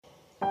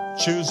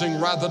choosing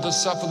rather to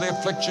suffer the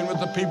affliction with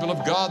the people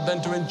of God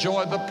than to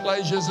enjoy the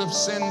pleasures of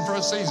sin for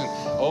a season.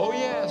 Oh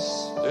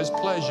yes, there's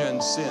pleasure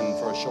in sin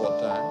for a short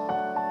time.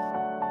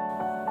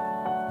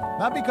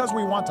 Not because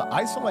we want to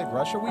isolate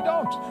Russia, we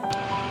don't.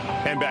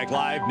 And back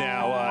live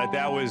now.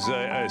 That was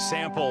a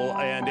sample,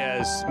 and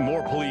as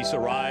more police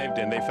arrived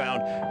and they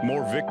found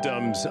more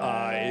victims,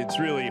 it's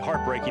really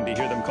heartbreaking to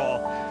hear them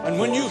call. And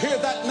when you hear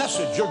that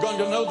message, you're going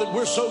to know that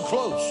we're so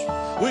close.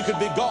 We could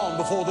be gone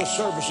before this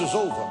service is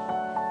over.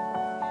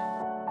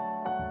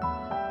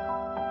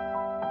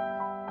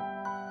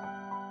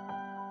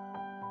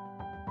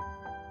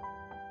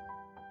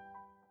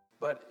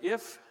 But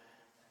if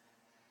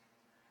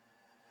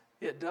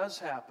it does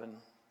happen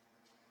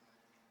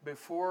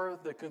before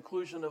the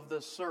conclusion of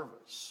this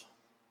service,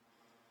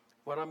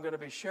 what I'm going to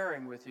be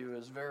sharing with you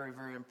is very,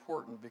 very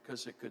important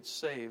because it could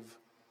save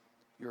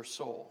your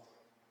soul.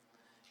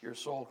 Your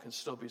soul can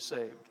still be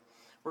saved.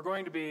 We're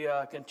going to be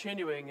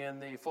continuing in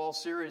the fall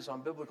series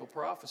on biblical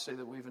prophecy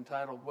that we've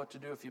entitled, What to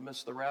Do If You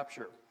Miss the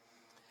Rapture.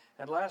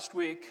 And last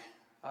week,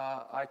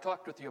 I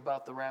talked with you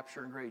about the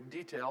rapture in great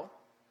detail,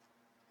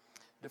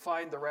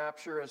 defined the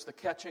rapture as the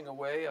catching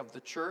away of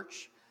the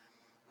church.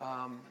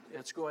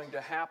 It's going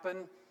to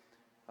happen.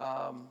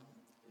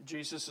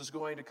 Jesus is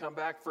going to come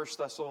back. 1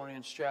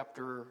 Thessalonians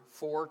chapter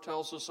 4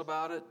 tells us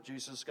about it.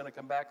 Jesus is going to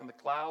come back in the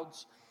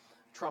clouds.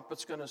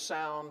 Trumpet's going to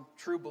sound.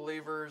 True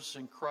believers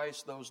in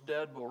Christ, those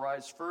dead, will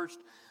rise first.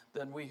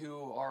 Then we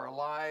who are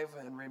alive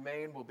and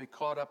remain will be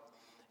caught up,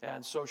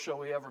 and so shall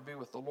we ever be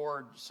with the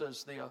Lord,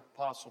 says the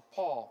Apostle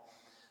Paul.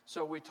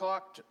 So we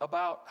talked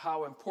about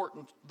how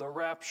important the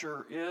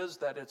rapture is,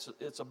 that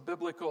it's a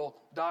biblical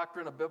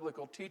doctrine, a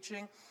biblical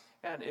teaching,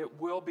 and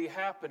it will be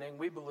happening,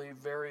 we believe,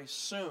 very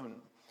soon.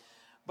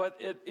 But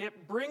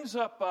it brings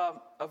up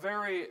a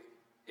very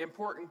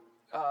important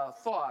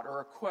thought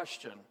or a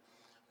question.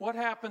 What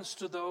happens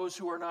to those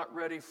who are not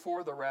ready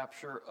for the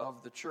rapture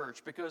of the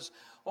church? Because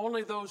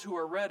only those who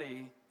are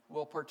ready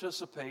will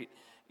participate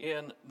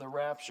in the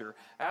rapture.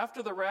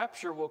 After the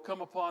rapture will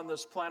come upon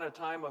this planet a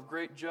time of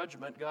great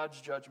judgment,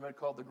 God's judgment,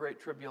 called the Great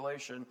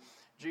Tribulation.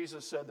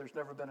 Jesus said there's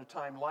never been a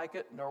time like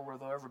it, nor will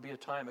there ever be a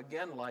time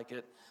again like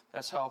it.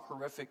 That's how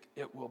horrific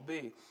it will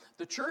be.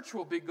 The church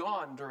will be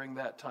gone during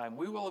that time.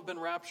 We will have been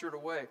raptured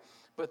away,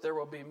 but there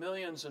will be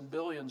millions and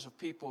billions of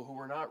people who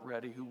are not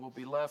ready, who will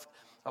be left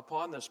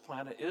upon this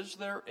planet. Is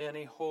there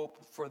any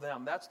hope for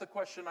them? That's the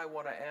question I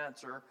want to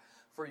answer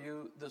for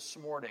you this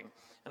morning.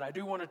 And I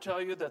do want to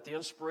tell you that the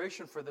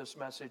inspiration for this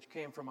message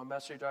came from a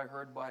message I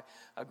heard by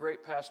a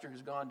great pastor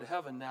who's gone to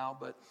heaven now,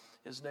 but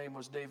his name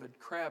was David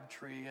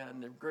Crabtree,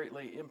 and it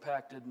greatly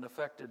impacted and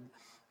affected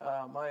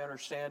my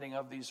understanding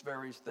of these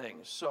very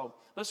things. So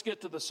let's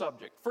get to the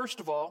subject. First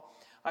of all,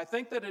 I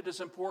think that it is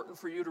important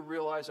for you to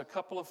realize a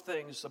couple of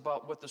things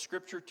about what the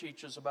Scripture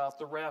teaches about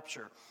the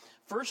rapture.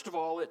 First of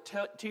all, it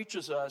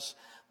teaches us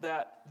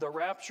that the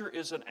rapture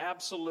is an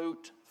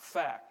absolute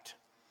fact.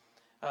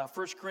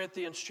 1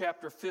 Corinthians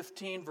chapter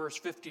 15, verse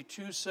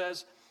 52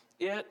 says,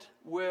 it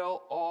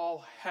will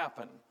all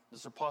happen.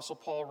 This is Apostle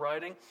Paul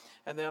writing.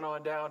 And then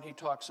on down he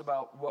talks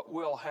about what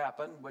will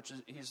happen, which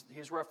is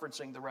he's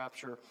referencing the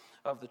rapture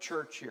of the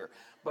church here.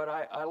 But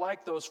I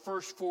like those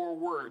first four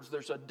words.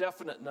 There's a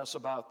definiteness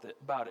about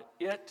it.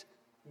 It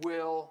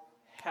will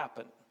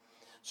happen.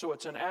 So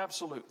it's an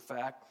absolute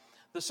fact.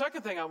 The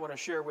second thing I want to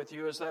share with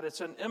you is that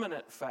it's an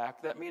imminent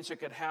fact. That means it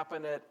could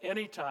happen at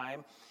any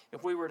time.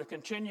 If we were to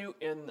continue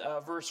in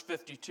verse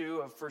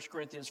 52 of 1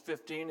 Corinthians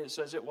 15, it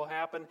says it will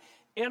happen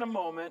in a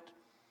moment,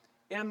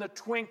 in the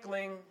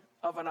twinkling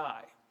of an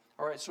eye.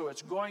 All right, so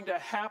it's going to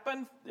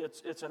happen.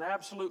 It's an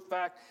absolute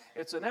fact.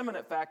 It's an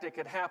imminent fact. It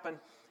could happen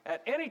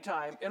at any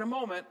time, in a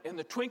moment, in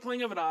the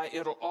twinkling of an eye.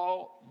 It'll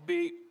all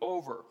be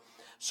over.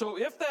 So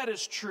if that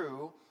is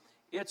true,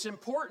 it's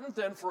important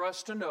then for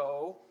us to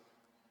know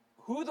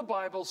who the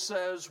Bible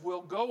says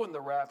will go in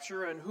the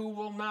rapture and who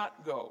will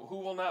not go, who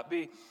will not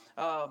be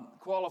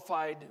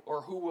qualified,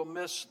 or who will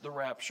miss the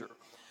rapture.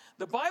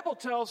 The Bible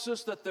tells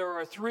us that there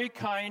are three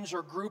kinds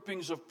or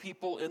groupings of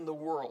people in the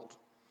world.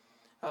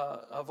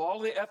 Of all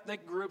the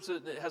ethnic groups,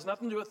 it has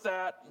nothing to do with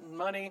that,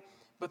 money,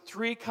 but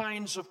three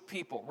kinds of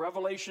people.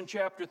 Revelation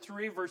chapter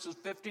 3, verses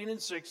 15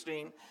 and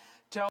 16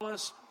 tell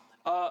us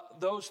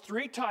those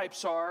three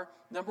types are,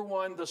 number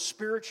one, the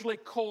spiritually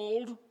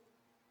cold,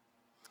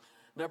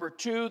 number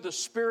two, the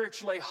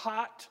spiritually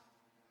hot,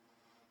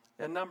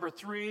 and number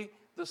three,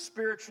 the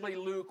spiritually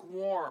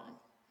lukewarm.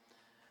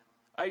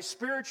 A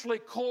spiritually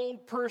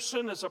cold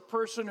person is a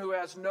person who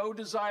has no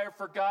desire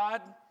for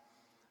God.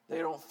 They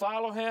don't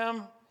follow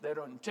Him. They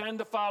don't intend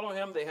to follow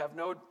Him. They have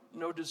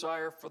no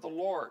desire for the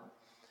Lord.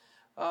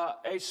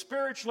 A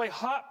spiritually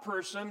hot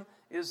person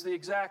is the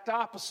exact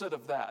opposite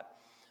of that.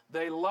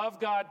 They love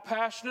God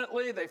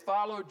passionately. They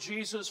follow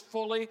Jesus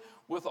fully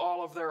with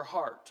all of their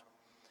heart.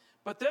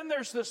 But then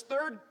there's this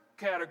third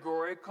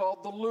category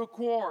called the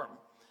lukewarm.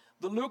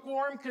 The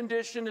lukewarm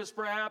condition is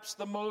perhaps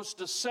the most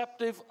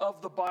deceptive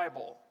of the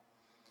Bible.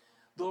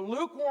 The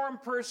lukewarm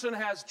person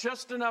has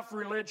just enough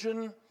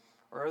religion,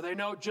 or they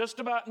know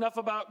just about enough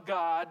about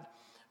God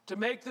to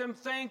make them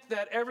think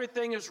that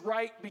everything is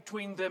right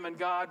between them and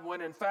God,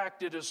 when in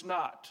fact it is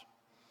not.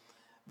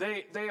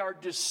 They are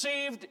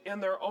deceived in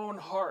their own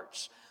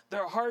hearts.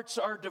 Their hearts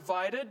are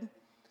divided.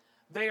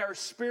 They are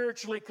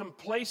spiritually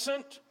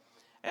complacent.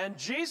 And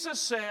Jesus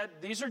said,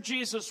 these are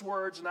Jesus'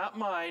 words, not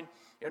mine,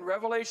 in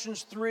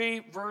Revelations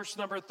 3, verse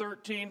number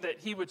 13, that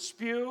he would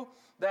spew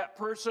that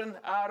person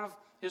out of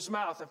his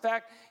mouth. In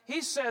fact,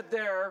 he said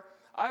there,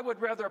 I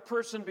would rather a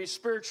person be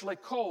spiritually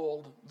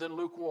cold than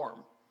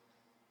lukewarm.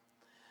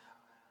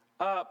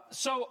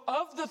 So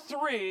of the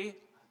three,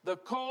 the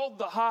cold,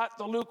 the hot,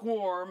 the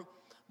lukewarm,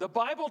 the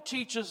Bible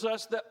teaches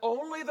us that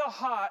only the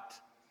hot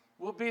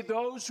will be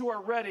those who are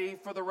ready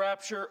for the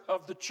rapture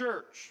of the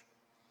church.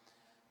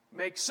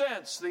 Makes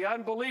sense. The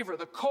unbeliever,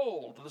 the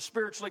cold, the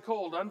spiritually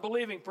cold,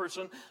 unbelieving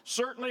person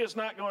certainly is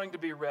not going to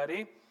be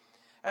ready.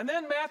 And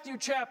then Matthew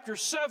chapter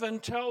 7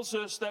 tells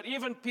us that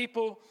even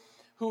people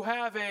who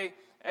have a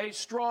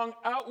strong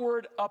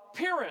outward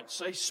appearance,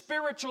 a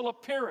spiritual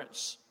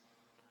appearance,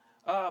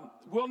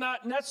 will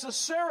not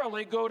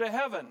necessarily go to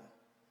heaven.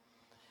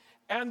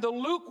 And the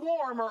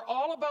lukewarm are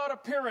all about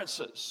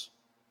appearances.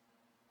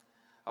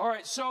 All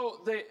right,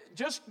 so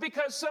just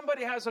because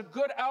somebody has a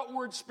good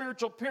outward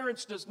spiritual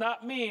appearance does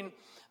not mean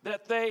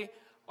that they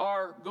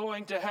are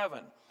going to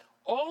heaven.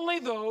 Only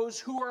those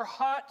who are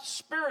hot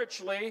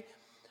spiritually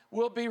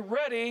will be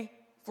ready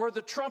for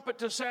the trumpet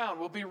to sound,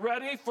 will be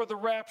ready for the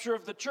rapture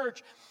of the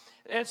church.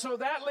 And so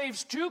that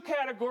leaves two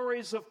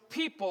categories of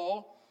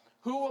people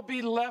who will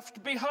be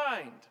left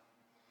behind,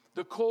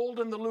 the cold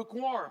and the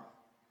lukewarm.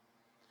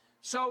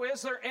 So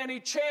is there any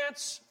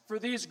chance for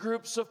these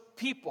groups of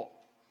people?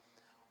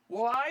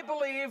 Well, I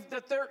believe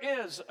that there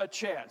is a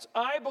chance.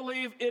 I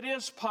believe it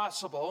is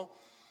possible,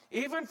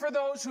 even for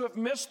those who have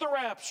missed the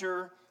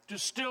rapture, to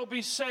still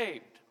be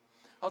saved.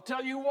 I'll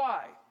tell you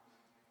why.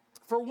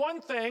 For one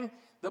thing,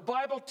 the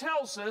Bible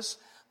tells us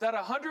that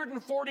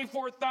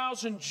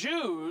 144,000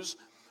 Jews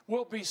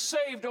will be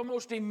saved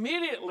almost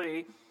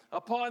immediately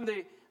upon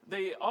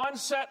the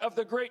onset of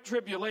the Great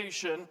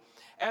Tribulation,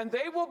 and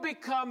they will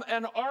become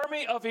an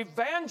army of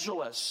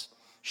evangelists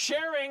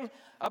sharing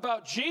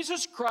about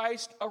Jesus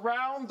Christ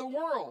around the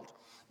world.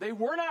 They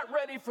were not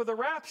ready for the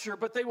rapture,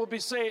 but they will be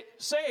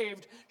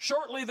saved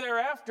shortly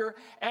thereafter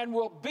and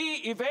will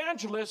be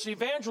evangelists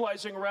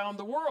evangelizing around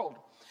the world.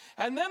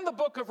 And then the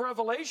book of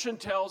Revelation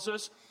tells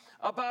us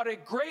about a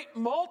great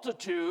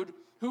multitude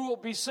who will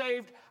be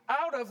saved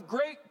out of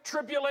great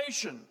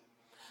tribulation.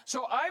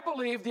 So I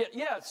believe that,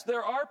 yes,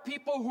 there are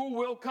people who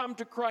will come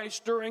to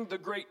Christ during the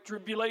Great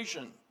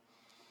Tribulation.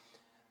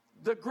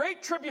 The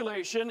Great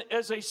Tribulation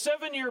is a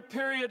 7-year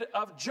period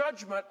of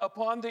judgment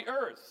upon the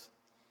earth.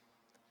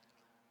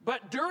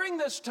 But during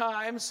this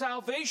time,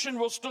 salvation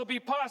will still be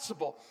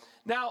possible.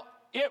 Now,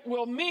 it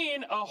will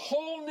mean a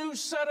whole new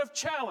set of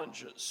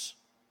challenges,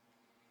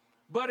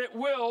 but it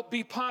will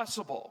be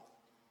possible.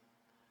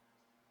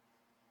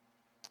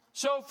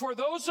 So for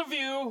those of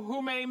you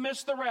who may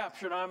miss the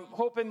rapture, and I'm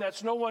hoping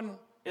that's no one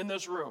in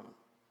this room,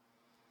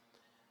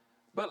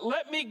 but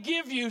let me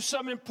give you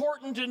some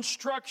important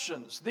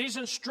instructions. These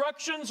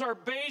instructions are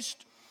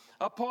based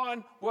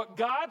upon what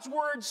God's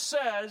Word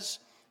says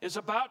is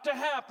about to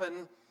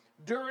happen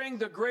during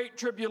the Great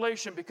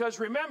Tribulation. Because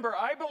remember,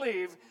 I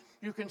believe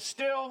you can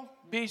still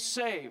be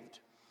saved.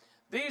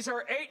 These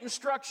are 8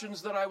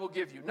 instructions that I will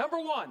give you. Number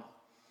 1,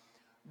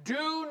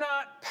 do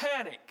not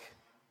panic.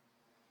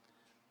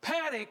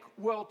 Panic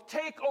will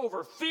take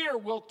over. Fear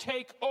will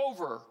take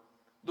over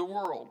the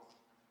world.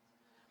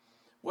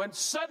 When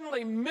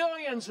suddenly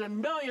millions and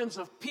millions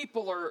of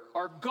people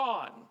are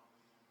gone,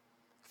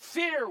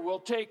 fear will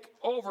take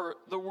over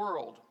the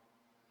world.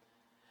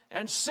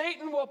 And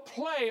Satan will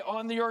play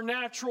on your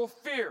natural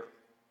fear.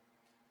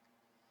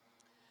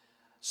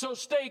 So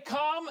stay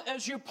calm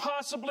as you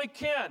possibly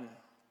can.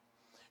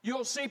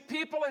 You'll see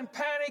people in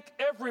panic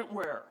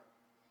everywhere.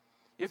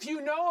 If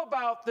you know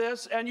about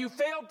this and you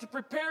failed to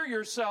prepare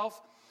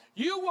yourself,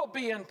 you will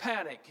be in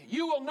panic.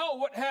 You will know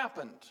what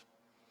happened,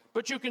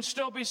 but you can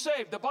still be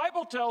saved. The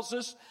Bible tells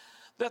us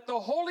that the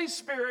Holy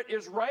Spirit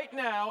is right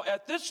now,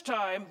 at this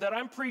time that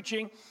I'm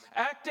preaching,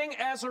 acting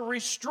as a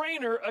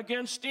restrainer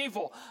against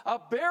evil, a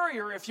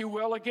barrier, if you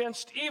will,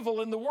 against evil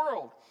in the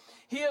world.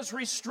 He is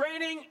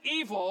restraining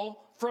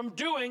evil from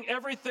doing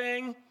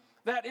everything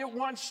that it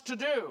wants to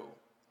do,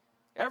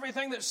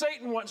 everything that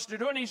Satan wants to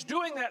do, and he's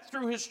doing that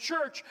through his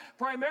church,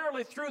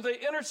 primarily through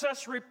the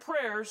intercessory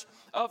prayers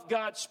of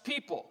God's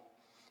people.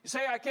 You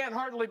say, I can't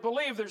hardly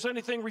believe there's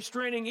anything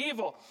restraining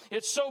evil.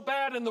 It's so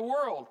bad in the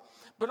world.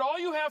 But all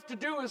you have to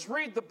do is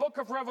read the book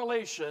of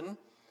Revelation,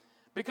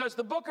 because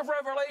the book of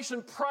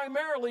Revelation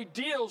primarily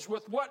deals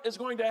with what is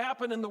going to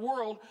happen in the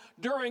world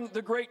during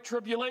the Great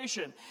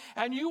Tribulation.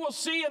 And you will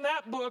see in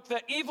that book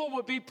that evil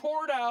will be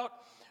poured out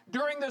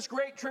during this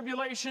Great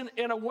Tribulation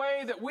in a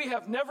way that we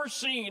have never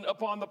seen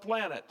upon the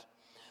planet.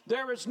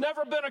 There has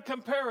never been a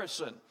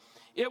comparison.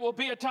 It will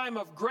be a time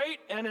of great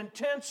and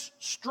intense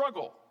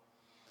struggle.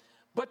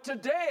 But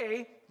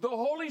today, the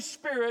Holy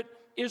Spirit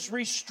is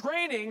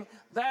restraining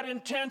that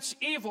intense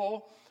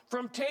evil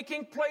from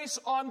taking place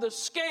on the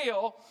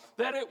scale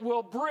that it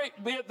will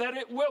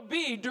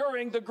be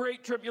during the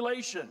Great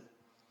Tribulation.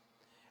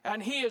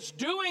 And he is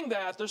doing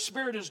that, the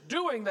Spirit is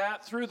doing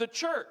that through the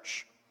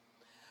church.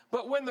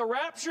 But when the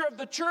rapture of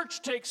the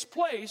church takes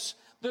place,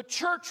 the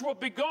church will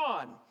be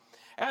gone.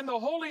 And the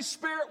Holy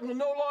Spirit will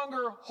no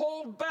longer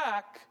hold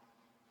back.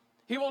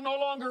 He will no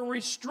longer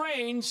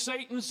restrain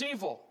Satan's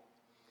evil.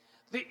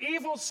 The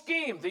evil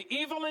scheme, the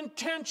evil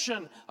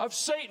intention of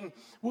Satan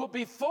will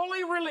be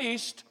fully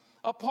released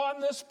upon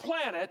this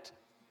planet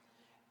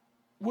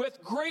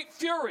with great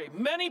fury.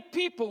 Many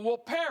people will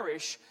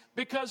perish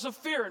because of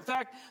fear. In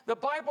fact, the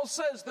Bible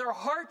says their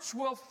hearts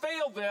will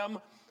fail them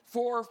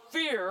for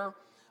fear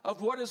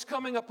of what is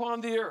coming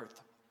upon the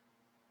earth.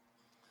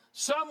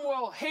 Some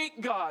will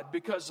hate God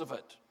because of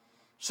it.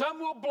 Some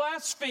will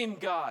blaspheme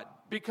God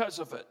because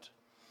of it.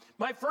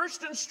 My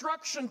first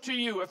instruction to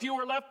you, if you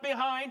were left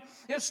behind,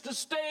 is to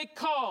stay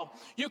calm.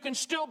 You can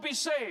still be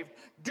saved.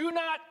 Do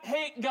not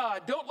hate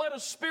God. Don't let a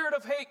spirit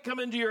of hate come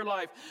into your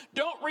life.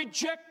 Don't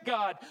reject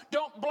God.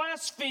 Don't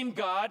blaspheme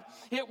God.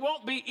 It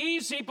won't be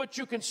easy, but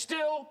you can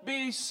still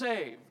be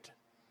saved.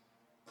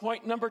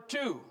 Point number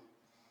 2,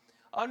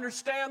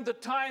 understand the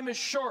time is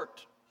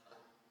short.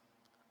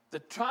 The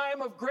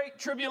time of great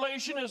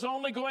tribulation is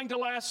only going to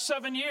last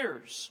 7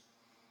 years.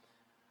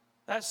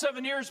 That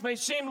 7 years may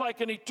seem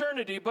like an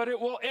eternity, but it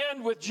will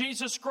end with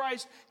Jesus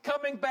Christ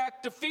coming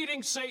back,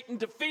 defeating Satan,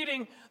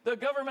 defeating the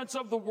governments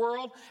of the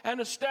world, and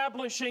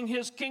establishing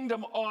his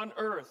kingdom on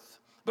earth.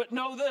 But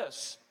know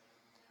this,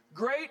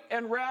 great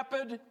and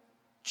rapid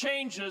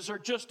changes are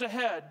just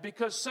ahead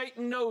because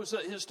Satan knows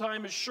that his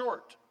time is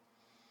short.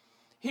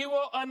 He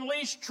will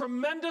unleash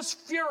tremendous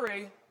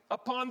fury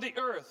upon the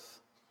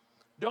earth.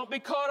 Don't be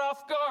caught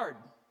off guard.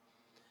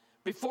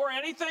 Before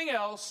anything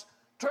else,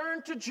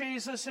 turn to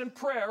Jesus in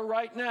prayer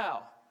right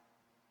now.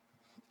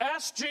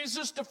 Ask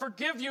Jesus to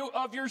forgive you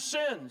of your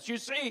sins. You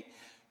see,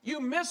 you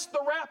missed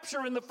the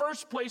rapture in the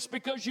first place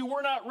because you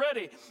were not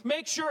ready.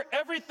 Make sure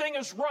everything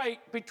is right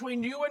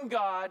between you and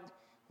God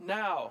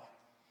now.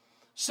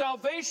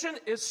 Salvation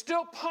is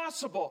still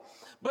possible,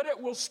 but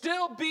it will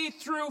still be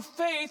through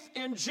faith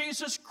in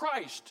Jesus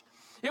Christ.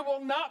 It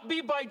will not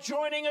be by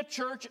joining a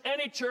church,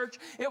 any church.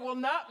 It will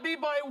not be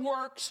by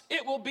works.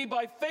 It will be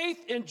by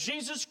faith in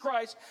Jesus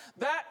Christ.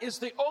 That is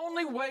the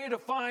only way to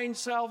find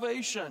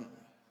salvation.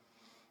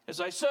 As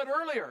I said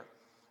earlier,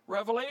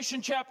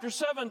 Revelation chapter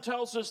 7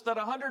 tells us that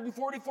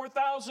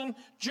 144,000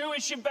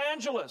 Jewish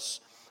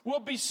evangelists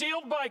will be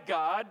sealed by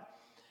God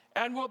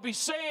and will be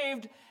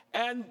saved,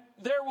 and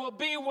there will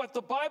be what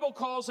the Bible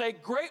calls a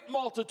great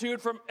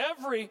multitude from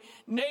every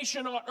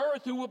nation on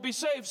earth who will be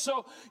saved.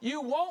 So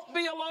you won't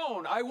be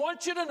alone. I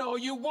want you to know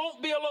you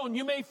won't be alone.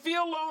 You may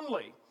feel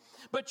lonely,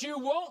 but you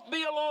won't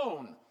be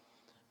alone.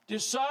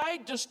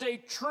 Decide to stay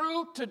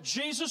true to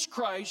Jesus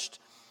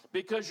Christ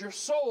because your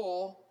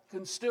soul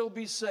can still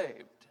be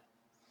saved.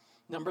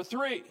 Number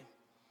 3,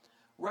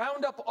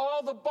 round up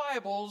all the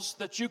Bibles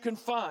that you can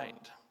find.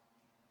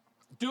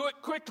 Do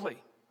it quickly.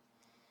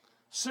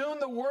 Soon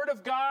the Word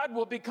of God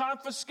will be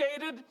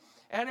confiscated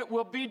and it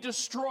will be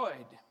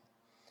destroyed.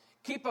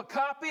 Keep a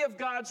copy of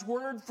God's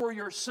Word for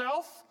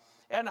yourself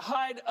and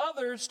hide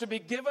others to be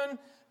given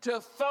to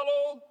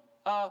fellow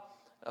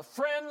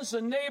friends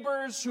and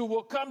neighbors who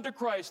will come to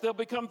Christ. They'll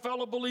become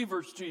fellow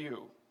believers to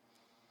you.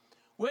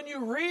 When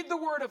you read the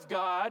Word of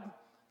God,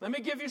 let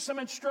me give you some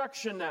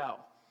instruction now.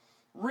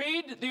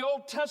 Read the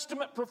Old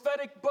Testament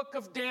prophetic book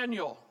of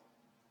Daniel.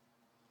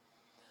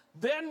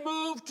 Then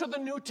move to the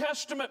New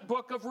Testament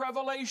book of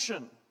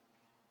Revelation.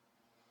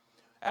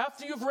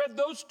 After you've read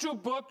those 2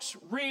 books,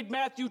 read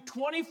Matthew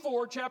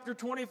 24, chapter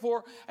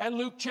 24, and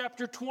Luke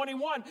chapter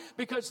 21,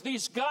 because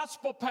these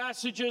gospel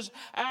passages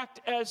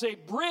act as a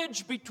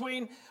bridge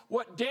between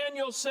what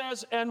Daniel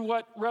says and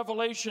what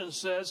Revelation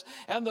says,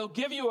 and they'll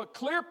give you a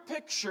clear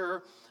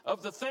picture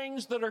of the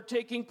things that are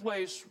taking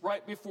place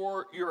right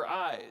before your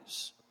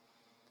eyes.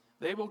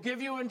 They will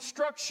give you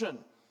instruction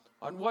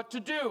on what to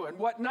do and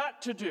what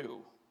not to do.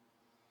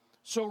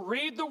 So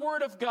read the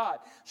Word of God.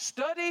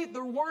 Study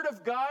the Word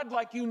of God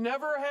like you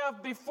never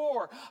have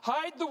before.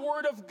 Hide the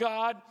Word of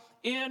God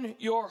in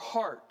your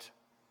heart.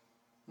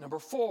 Number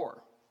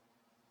 4,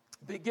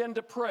 begin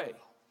to pray.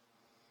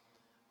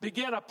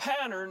 Begin a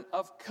pattern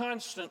of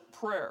constant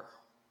prayer.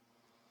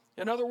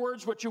 In other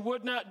words, what you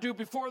would not do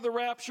before the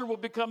rapture will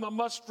become a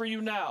must for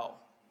you now.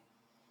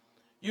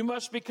 You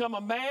must become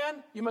a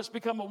man, you must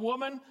become a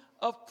woman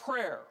of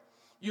prayer.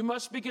 You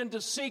must begin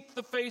to seek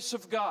the face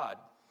of God,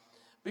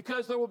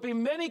 because there will be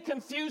many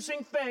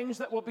confusing things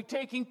that will be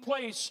taking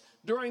place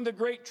during the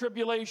Great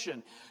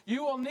Tribulation.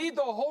 You will need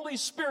the Holy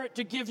Spirit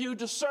to give you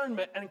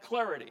discernment and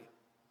clarity.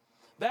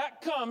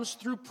 That comes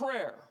through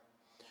prayer.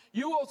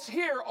 You will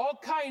hear all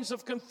kinds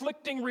of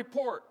conflicting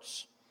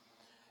reports,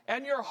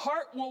 and your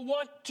heart will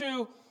want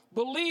to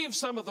believe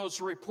some of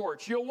those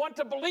reports. You'll want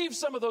to believe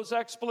some of those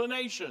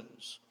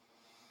explanations.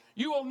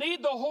 You will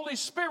need the Holy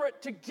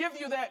Spirit to give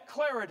you that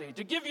clarity,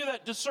 to give you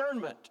that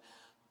discernment,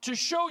 to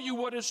show you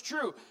what is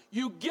true.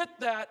 You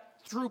get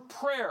that through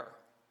prayer.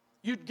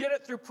 You'd get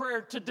it through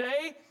prayer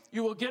today.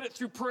 You will get it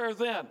through prayer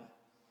then.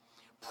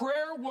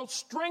 Prayer will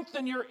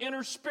strengthen your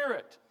inner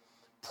spirit.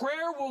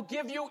 Prayer will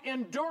give you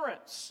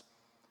endurance.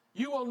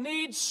 You will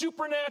need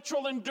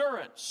supernatural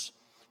endurance,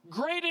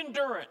 great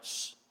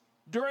endurance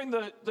during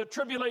the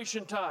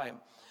tribulation time.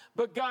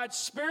 But God's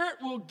Spirit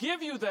will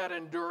give you that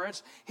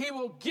endurance. He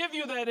will give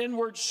you that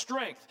inward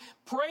strength.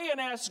 Pray and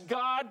ask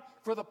God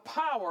for the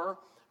power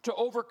to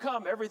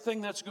overcome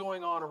everything that's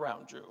going on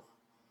around you.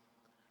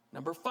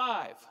 Number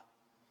 5,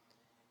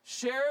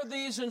 share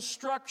these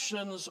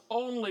instructions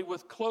only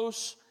with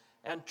close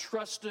and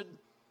trusted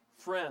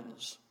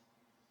friends.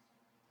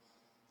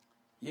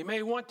 You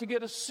may want to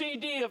get a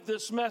CD of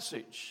this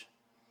message.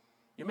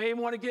 You may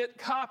want to get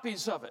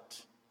copies of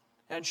it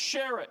and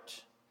share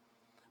it.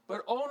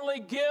 But only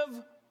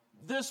give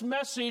this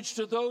message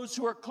to those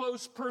who are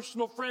close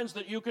personal friends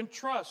that you can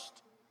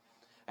trust.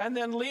 And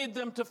then lead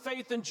them to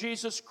faith in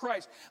Jesus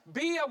Christ.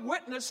 Be a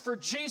witness for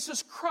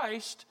Jesus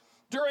Christ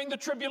during the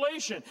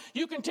tribulation.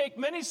 You can take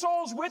many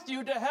souls with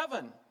you to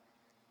heaven.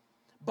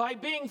 By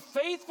being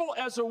faithful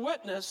as a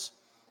witness,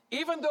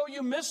 even though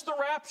you miss the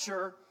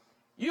rapture,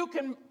 you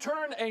can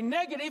turn a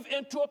negative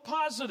into a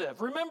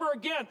positive. Remember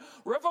again,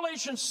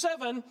 Revelation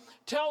 7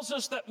 tells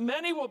us that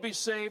many will be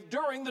saved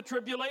during the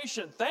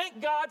tribulation.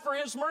 Thank God for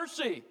His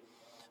mercy.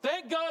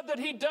 Thank God that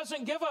He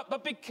doesn't give up,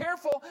 but be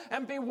careful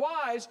and be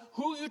wise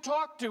who you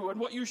talk to and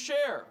what you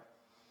share.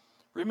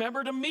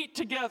 Remember to meet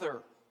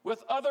together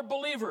with other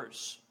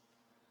believers.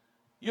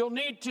 You'll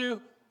need to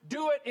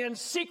do it in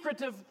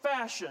secretive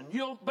fashion,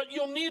 but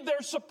you'll need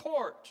their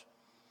support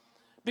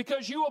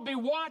because you will be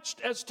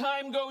watched as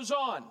time goes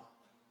on.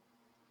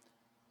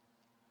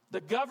 The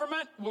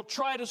government will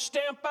try to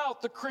stamp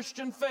out the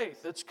Christian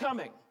faith. It's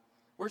coming.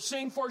 We're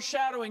seeing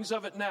foreshadowings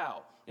of it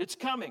now. It's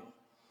coming.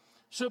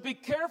 So be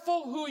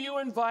careful who you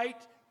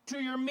invite to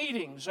your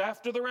meetings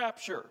after the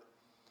rapture.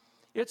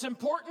 It's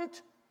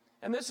important,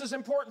 and this is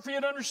important for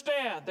you to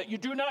understand, that you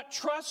do not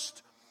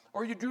trust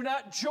or you do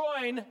not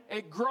join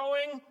a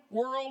growing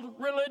world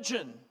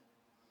religion.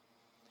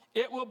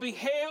 It will be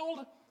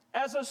hailed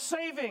as a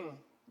saving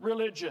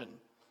religion,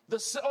 the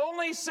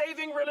only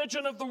saving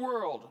religion of the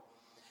world.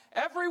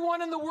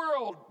 Everyone in the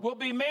world will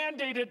be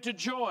mandated to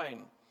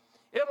join.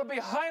 It'll be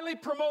highly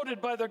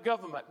promoted by their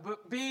government,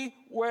 but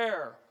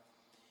beware.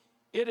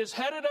 It is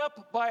headed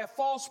up by a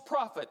false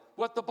prophet,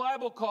 what the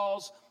Bible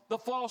calls the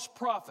false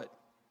prophet.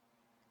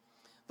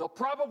 They'll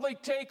probably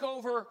take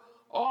over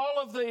all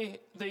of the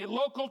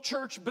local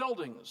church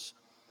buildings,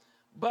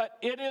 but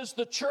it is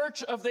the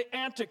church of the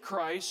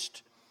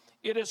Antichrist.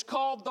 It is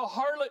called the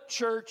harlot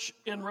church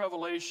in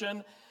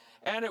Revelation,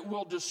 and it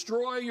will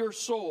destroy your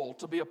soul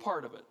to be a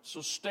part of it.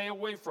 So stay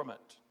away from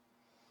it.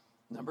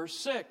 Number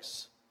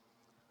 6,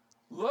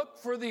 look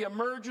for the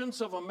emergence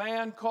of a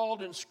man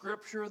called in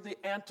Scripture the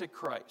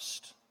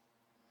Antichrist.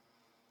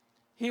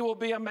 He will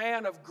be a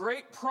man of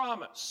great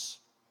promise,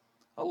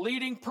 a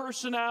leading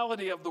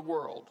personality of the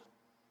world.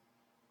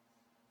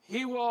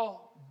 He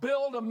will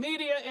build a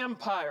media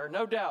empire,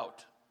 no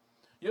doubt.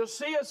 You'll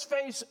see his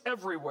face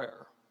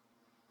everywhere.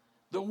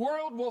 The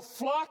world will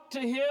flock to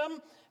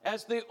him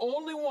as the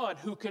only one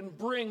who can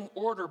bring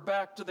order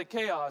back to the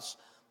chaos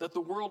that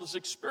the world is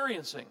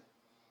experiencing.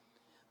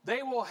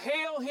 They will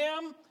hail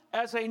him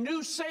as a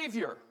new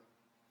savior,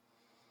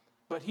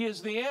 but he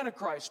is the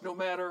Antichrist no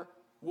matter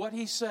what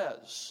he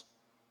says.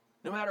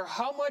 No matter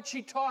how much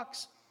he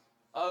talks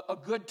a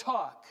good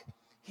talk,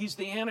 he's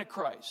the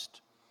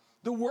Antichrist.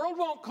 The world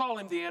won't call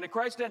him the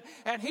Antichrist,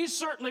 and he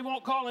certainly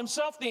won't call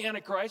himself the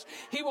Antichrist.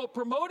 He will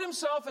promote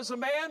himself as a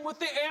man with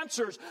the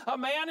answers, a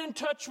man in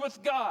touch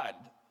with God.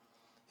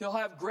 He'll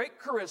have great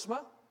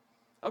charisma,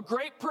 a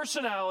great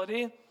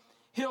personality.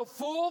 He'll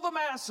fool the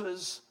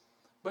masses,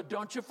 but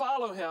don't you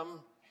follow him.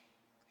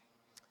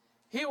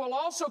 He will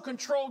also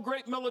control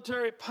great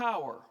military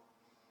power,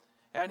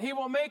 and he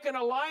will make an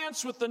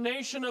alliance with the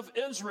nation of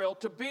Israel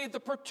to be the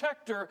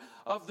protector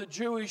of the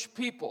Jewish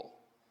people.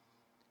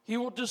 He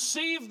will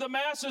deceive the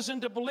masses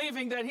into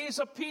believing that he's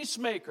a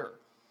peacemaker.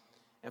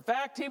 In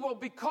fact, he will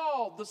be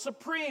called the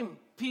supreme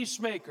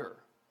peacemaker.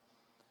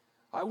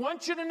 I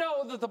want you to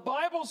know that the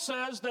Bible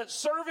says that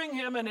serving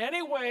him in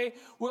any way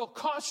will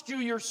cost you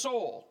your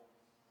soul.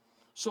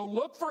 So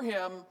look for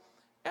him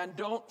and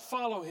don't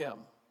follow him.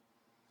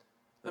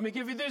 Let me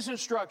give you these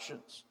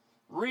instructions.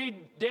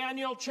 Read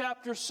Daniel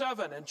chapter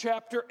 7 and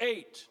chapter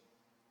 8.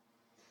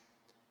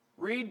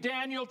 Read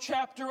Daniel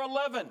chapter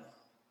 11.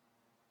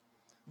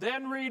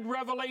 Then read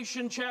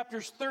Revelation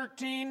chapters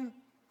 13,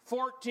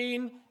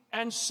 14,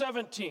 and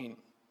 17.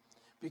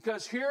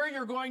 Because here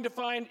you're going to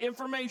find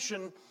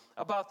information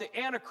about the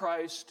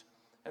Antichrist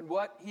and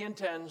what he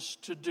intends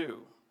to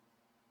do.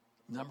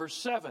 Number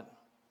 7,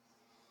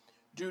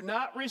 do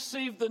not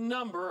receive the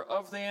number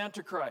of the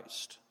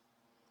Antichrist.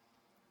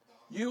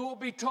 You will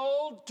be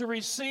told to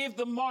receive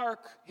the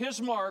mark,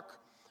 his mark,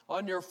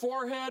 on your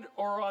forehead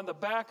or on the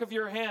back of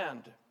your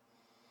hand.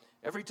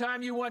 Every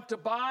time you want to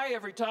buy,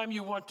 every time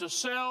you want to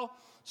sell,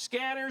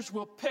 scanners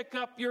will pick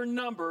up your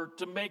number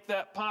to make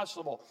that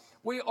possible.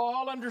 We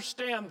all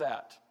understand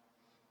that.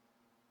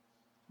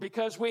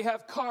 because we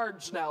have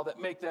cards now that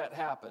make that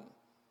happen.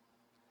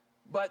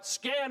 But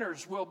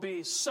scanners will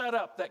be set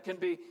up that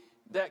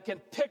can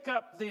pick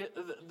up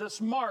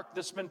this mark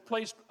that's been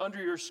placed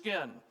under your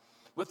skin.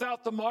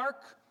 Without the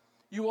mark,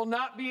 you will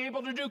not be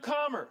able to do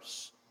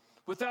commerce.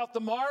 Without the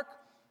mark,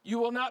 you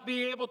will not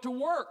be able to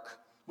work.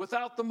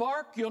 Without the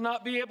mark, you'll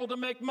not be able to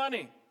make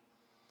money.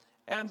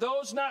 And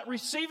those not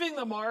receiving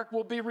the mark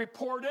will be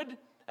reported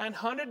and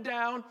hunted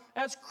down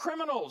as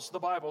criminals, the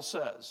Bible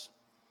says.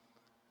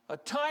 A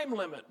time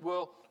limit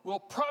will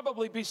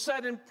probably be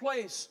set in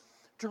place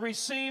to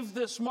receive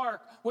this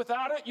mark.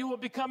 Without it, you will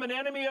become an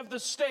enemy of the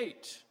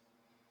state.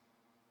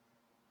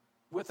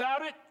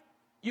 Without it,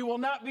 you will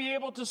not be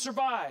able to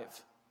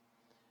survive.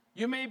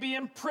 You may be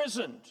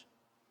imprisoned.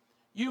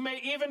 You may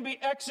even be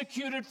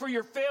executed for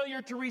your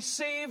failure to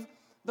receive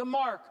the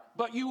mark,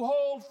 but you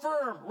hold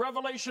firm.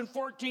 Revelation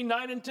 14,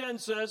 9 and 10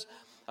 says,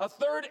 a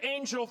third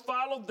angel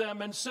followed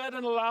them and said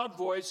in a loud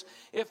voice,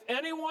 if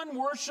anyone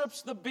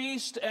worships the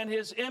beast and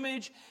his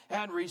image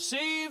and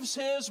receives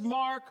his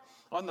mark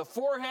on the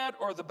forehead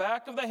or the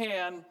back of the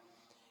hand,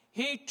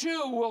 he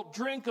too will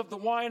drink of the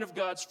wine of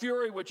God's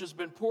fury, which has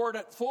been poured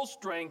at full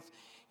strength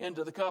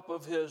into the cup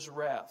of his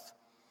wrath.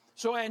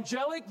 So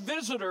angelic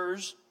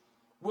visitors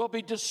will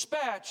be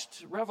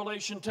dispatched,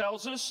 Revelation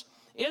tells us,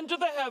 into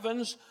the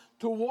heavens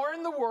to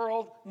warn the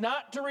world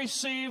not to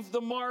receive the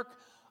mark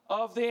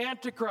of the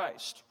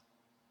Antichrist.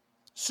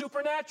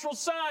 Supernatural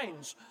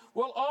signs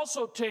will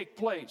also take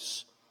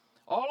place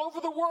all over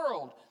the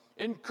world,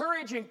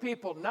 encouraging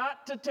people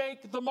not to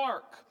take the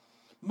mark.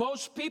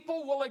 Most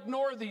people will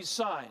ignore these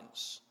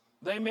signs.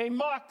 They may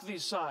mock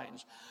these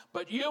signs,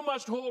 but you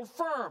must hold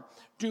firm.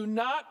 Do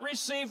not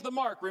receive the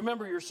mark.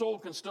 Remember, your soul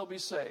can still be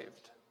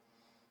saved.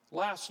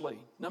 Lastly,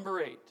 number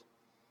 8,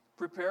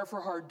 prepare for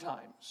hard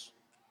times.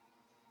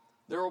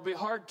 There will be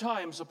hard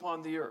times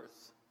upon the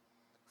earth.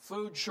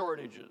 Food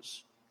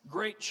shortages,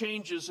 great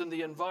changes in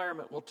the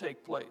environment will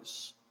take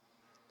place.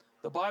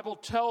 The Bible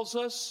tells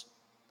us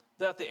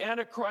that the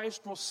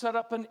Antichrist will set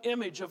up an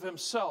image of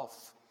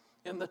himself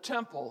in the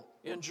temple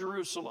in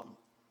Jerusalem.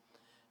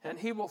 And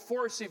he will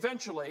force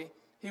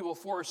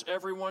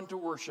everyone to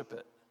worship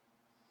it.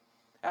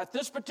 At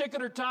this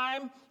particular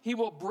time, he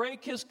will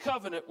break his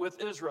covenant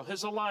with Israel,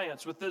 his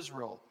alliance with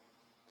Israel.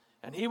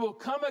 And he will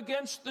come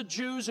against the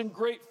Jews in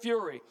great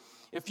fury.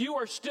 If you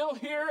are still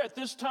here at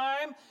this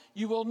time,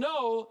 you will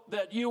know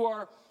that you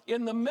are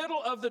in the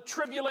middle of the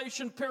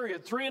tribulation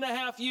period.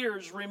 3.5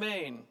 years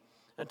remain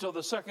until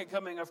the second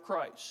coming of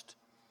Christ.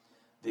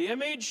 The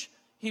image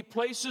he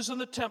places in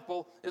the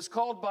temple is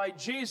called by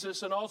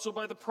Jesus and also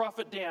by the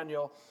prophet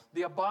Daniel,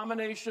 the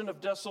abomination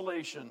of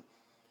desolation.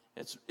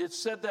 It's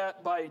said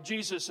that by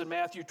Jesus in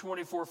Matthew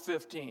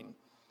 24:15.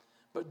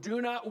 But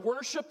do not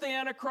worship the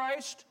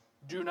Antichrist.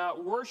 Do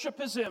not worship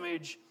his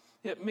image.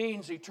 It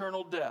means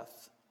eternal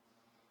death.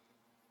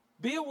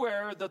 Be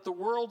aware that the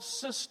world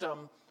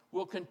system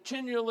will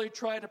continually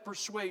try to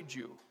persuade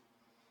you.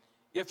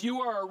 If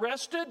you are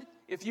arrested,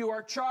 if you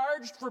are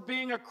charged for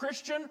being a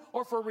Christian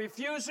or for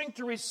refusing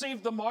to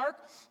receive the mark,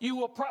 you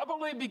will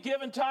probably be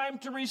given time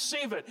to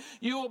receive it.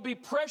 You will be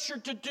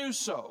pressured to do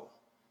so.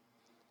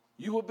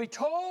 You will be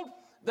told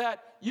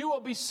that you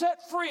will be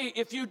set free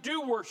if you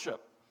do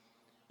worship.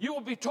 You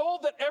will be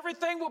told that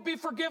everything will be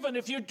forgiven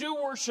if you do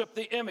worship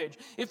the image.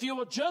 If you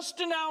will just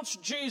denounce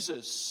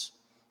Jesus,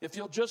 if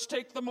you'll just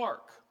take the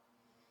mark.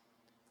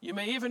 You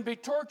may even be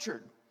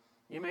tortured.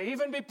 You may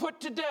even be put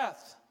to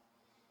death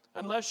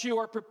unless you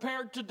are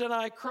prepared to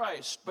deny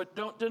Christ, but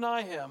don't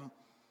deny him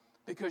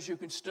because you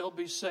can still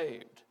be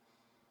saved.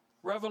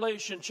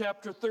 Revelation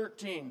chapter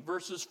 13,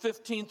 verses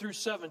 15 through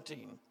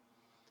 17,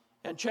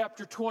 and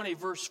chapter 20,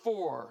 verse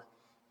 4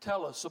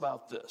 tell us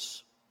about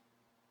this.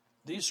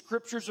 These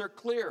scriptures are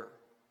clear.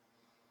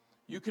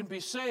 You can be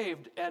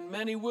saved, and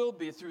many will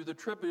be through the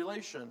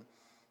tribulation,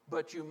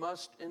 but you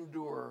must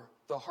endure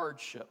the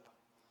hardship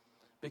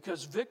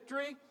because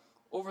victory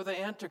over the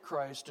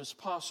Antichrist is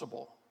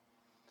possible.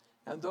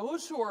 And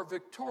those who are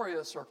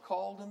victorious are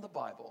called in the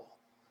Bible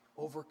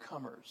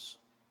overcomers.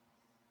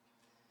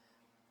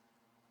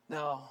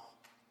 Now,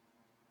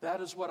 that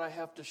is what I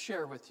have to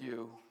share with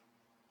you.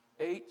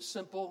 8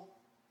 simple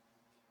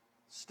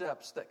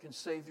steps that can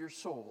save your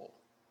soul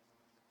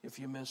if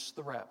you miss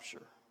the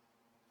rapture.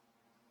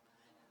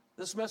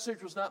 This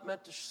message was not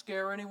meant to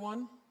scare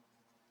anyone.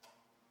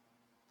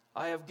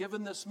 I have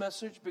given this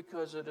message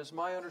because it is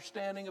my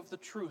understanding of the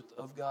truth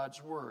of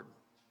God's Word.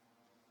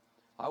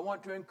 I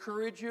want to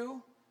encourage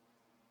you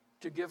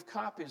to give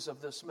copies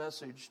of this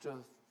message to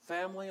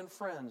family and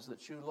friends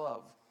that you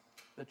love,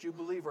 that you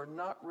believe are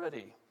not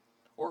ready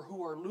or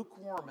who are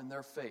lukewarm in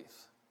their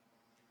faith.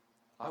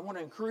 I want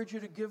to encourage you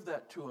to give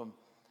that to them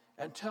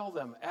and tell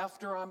them,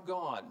 after I'm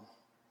gone,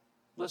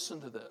 listen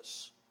to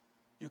this.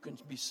 You can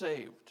be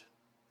saved.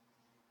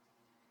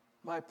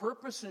 My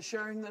purpose in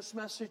sharing this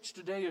message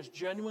today is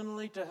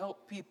genuinely to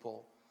help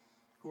people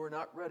who are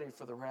not ready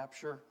for the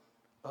rapture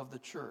of the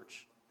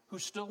church, who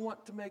still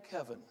want to make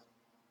heaven,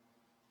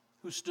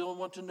 who still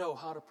want to know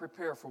how to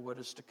prepare for what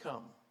is to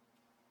come.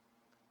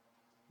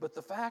 But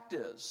the fact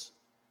is,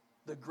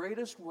 The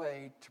greatest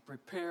way to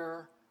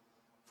prepare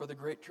for the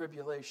Great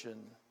Tribulation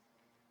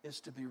is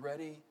to be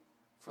ready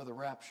for the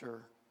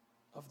rapture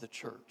of the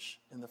church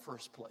in the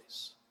first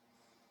place.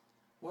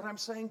 What I'm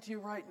saying to you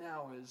right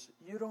now is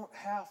you don't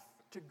have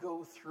to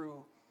go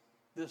through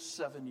this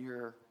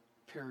 7-year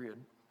period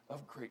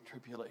of Great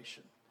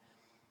Tribulation.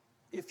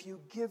 If you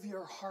give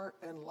your heart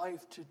and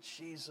life to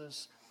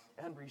Jesus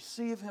and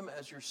receive him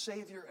as your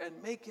Savior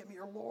and make him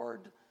your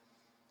Lord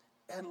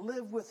and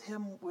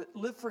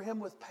live for him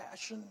with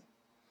passion,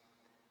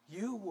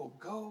 you will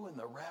go in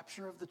the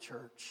rapture of the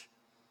church,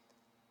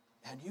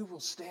 and you will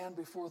stand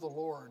before the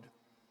Lord,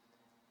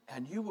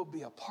 and you will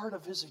be a part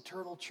of his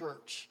eternal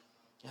church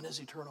and his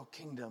eternal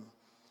kingdom,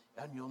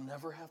 and you'll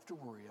never have to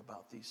worry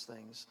about these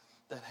things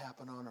that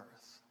happen on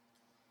earth.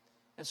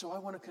 And so I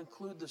want to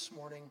conclude this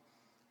morning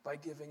by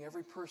giving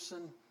every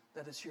person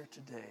that is here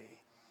today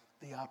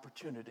the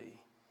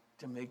opportunity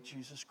to make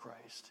Jesus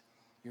Christ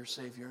your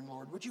Savior and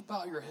Lord. Would you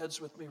bow your heads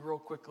with me real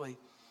quickly?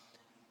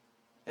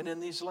 And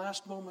in these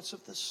last moments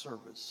of this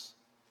service,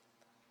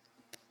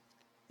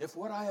 if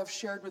what I have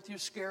shared with you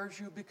scares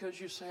you because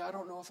you say, I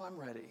don't know if I'm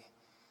ready,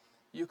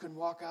 you can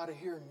walk out of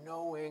here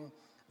knowing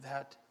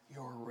that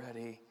you're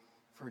ready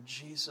for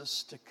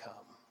Jesus to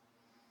come.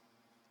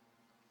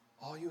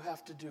 All you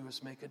have to do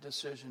is make a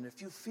decision. If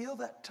you feel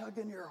that tug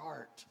in your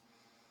heart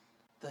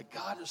that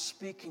God is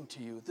speaking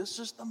to you, this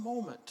is the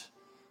moment.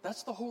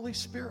 That's the Holy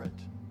Spirit.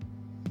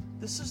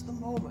 This is the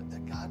moment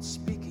that God's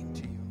speaking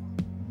to you.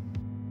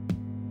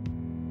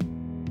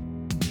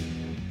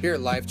 Here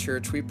at Life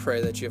Church, we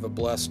pray that you have a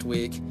blessed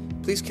week.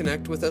 Please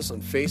connect with us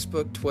on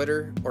Facebook,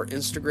 Twitter, or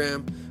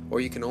Instagram,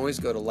 or you can always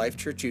go to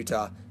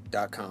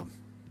lifechurchutah.com.